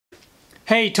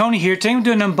Hey, Tony here. Today I'm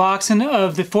doing an unboxing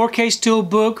of the 4K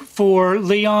Steelbook for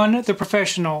Léon the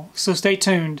Professional, so stay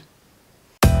tuned.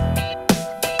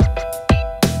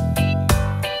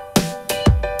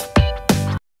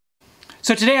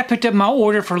 So today I picked up my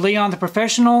order for Léon the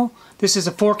Professional. This is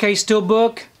a 4K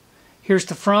Steelbook. Here's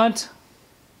the front,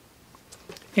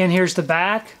 and here's the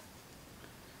back.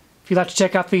 If you'd like to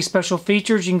check out these special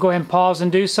features, you can go ahead and pause and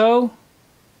do so.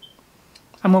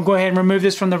 I'm going to go ahead and remove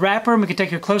this from the wrapper and we can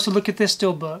take a closer look at this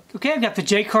Steelbook. Okay, I've got the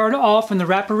J card off and the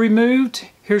wrapper removed.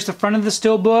 Here's the front of the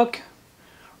Steelbook.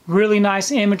 Really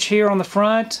nice image here on the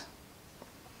front.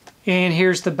 And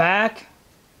here's the back.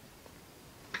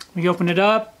 We open it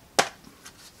up.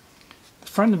 The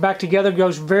front and the back together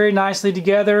goes very nicely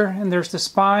together, and there's the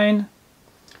spine.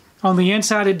 On the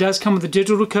inside it does come with a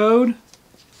digital code.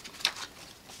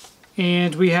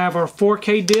 And we have our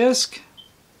 4K disc.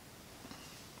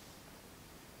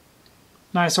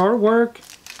 Nice artwork,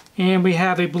 and we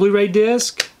have a Blu-ray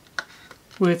disc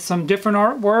with some different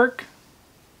artwork.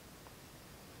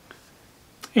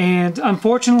 And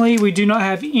unfortunately we do not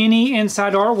have any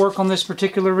inside artwork on this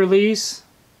particular release,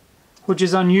 which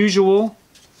is unusual.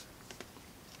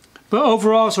 But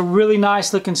overall it's a really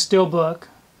nice looking Steelbook.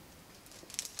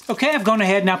 Okay, I've gone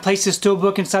ahead and I placed this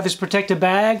Steelbook inside this protective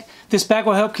bag. This bag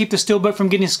will help keep the Steelbook from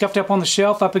getting scuffed up on the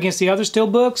shelf up against the other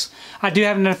Steelbooks. I do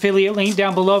have an affiliate link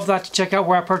down below if you'd like to check out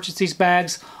where I purchased these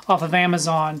bags off of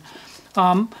Amazon.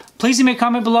 Please leave me a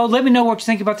comment below. Let me know what you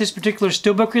think about this particular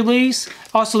Steelbook release.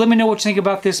 Also, let me know what you think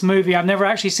about this movie. I've never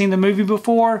actually seen the movie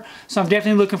before, so I'm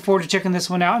definitely looking forward to checking this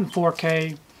one out in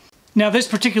 4K. Now, this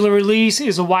particular release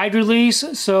is a wide release,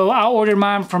 so I ordered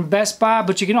mine from Best Buy,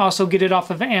 but you can also get it off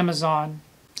of Amazon.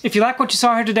 If you like what you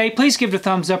saw here today, please give it a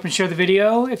thumbs up and share the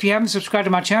video. If you haven't subscribed to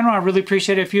my channel, I really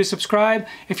appreciate it if you subscribe.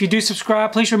 If you do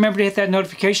subscribe, please remember to hit that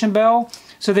notification bell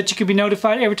so that you can be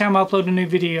notified every time I upload a new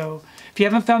video. If you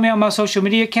haven't found me on my social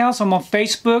media accounts, I'm on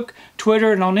Facebook,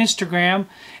 Twitter, and on Instagram.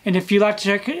 And if you'd like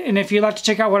to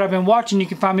check out what I've been watching, you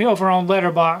can find me over on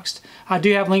Letterboxd. I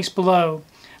do have links below.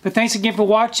 But thanks again for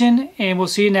watching, and we'll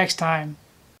see you next time.